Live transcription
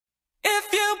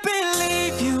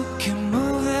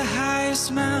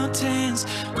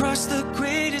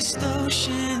greatest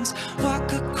oceans,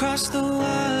 walk across the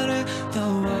water,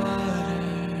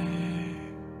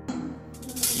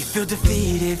 You feel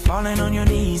defeated, falling on your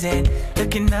knees and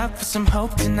looking up for some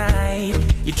hope tonight.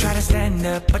 You try to stand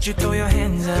up, but you throw your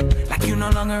hands up like you no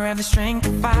longer have the strength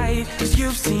to fight. Cause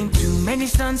you've seen too many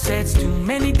sunsets, too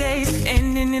many days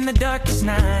ending in the darkest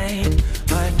night.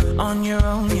 But on your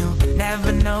own you'll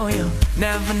never know, you'll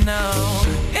never know.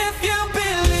 If you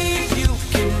believe you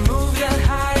can move the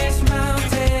highest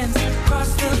mountains,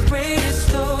 cross the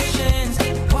greatest oceans,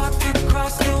 walk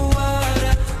across the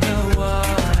water,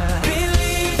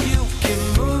 Believe you can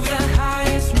move the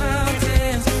highest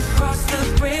mountains, cross the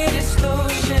greatest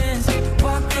oceans,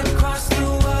 walk across the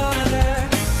water.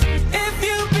 If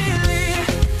you believe.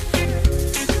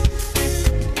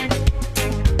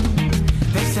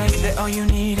 They say that all you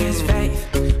need is faith,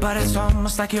 but it's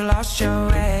almost like you lost your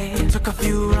way. Took a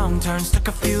few wrong turns, took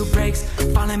a few breaks,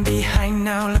 falling behind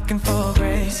now looking for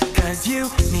grace. Cause you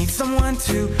need someone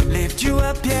to lift you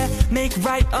up, yeah, make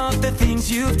right all the things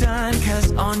you've done.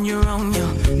 Cause on your own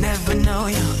you'll never know,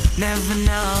 you'll never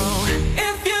know.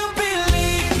 If you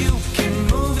believe you can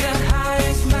move the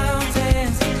highest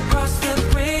mountains, cross the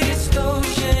greatest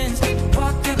oceans,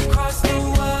 walk across the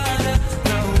water,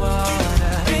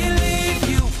 Believe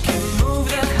you can move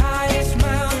the highest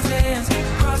mountains,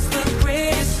 cross the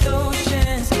greatest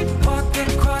oceans, walk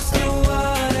across the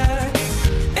water.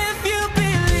 If you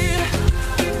believe,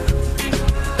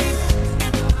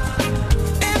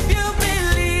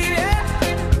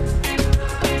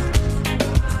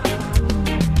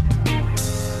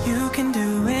 you can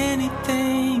do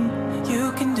anything,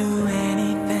 you can do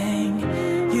anything,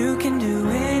 you can do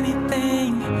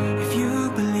anything if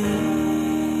you believe.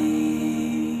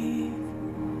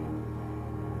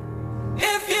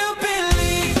 If you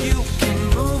believe you can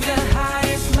move the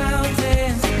highest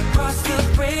mountains, cross the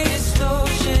greatest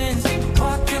oceans,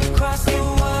 walk across the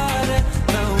water,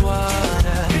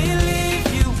 Believe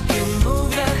you can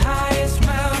move the highest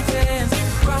mountains,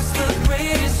 cross the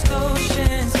greatest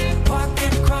oceans, walk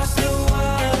across the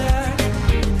water.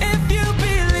 If you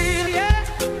believe, yeah.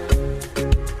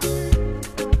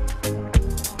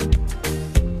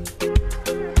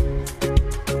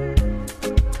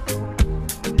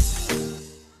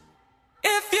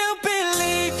 If you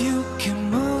believe you can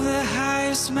move the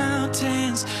highest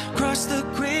mountains, cross the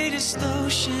greatest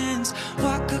oceans,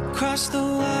 walk across the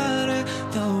water,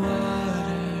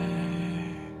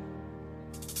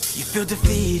 You feel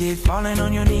defeated, falling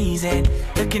on your knees and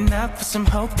looking up for some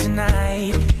hope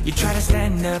tonight. You try to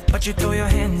stand up, but you throw your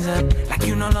hands up like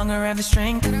you no longer have the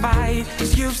strength to fight.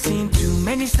 Cause you've seen too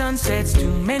many sunsets,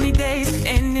 too many days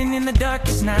ending in the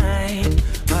darkest night.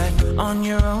 But on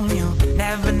your own you'll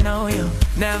never know, you'll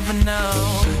never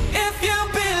know. If you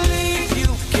believe you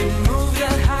can move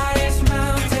the highest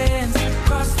mountains,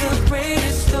 cross the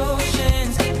greatest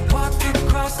oceans, walk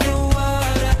across the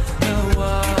water,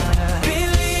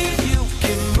 Believe you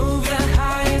can move the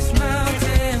highest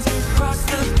mountains, cross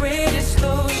the greatest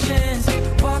oceans,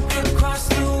 walk across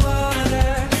the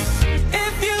water.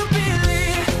 If you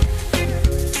believe.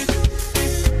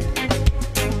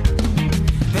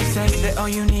 They say that all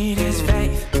you need is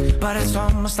faith, but it's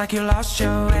almost like you lost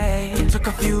your way. Took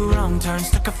a few wrong turns,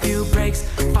 took a few breaks,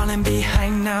 falling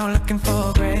behind now looking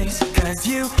for grace. Cause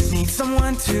you need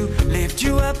someone to lift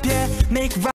you up, yeah, make right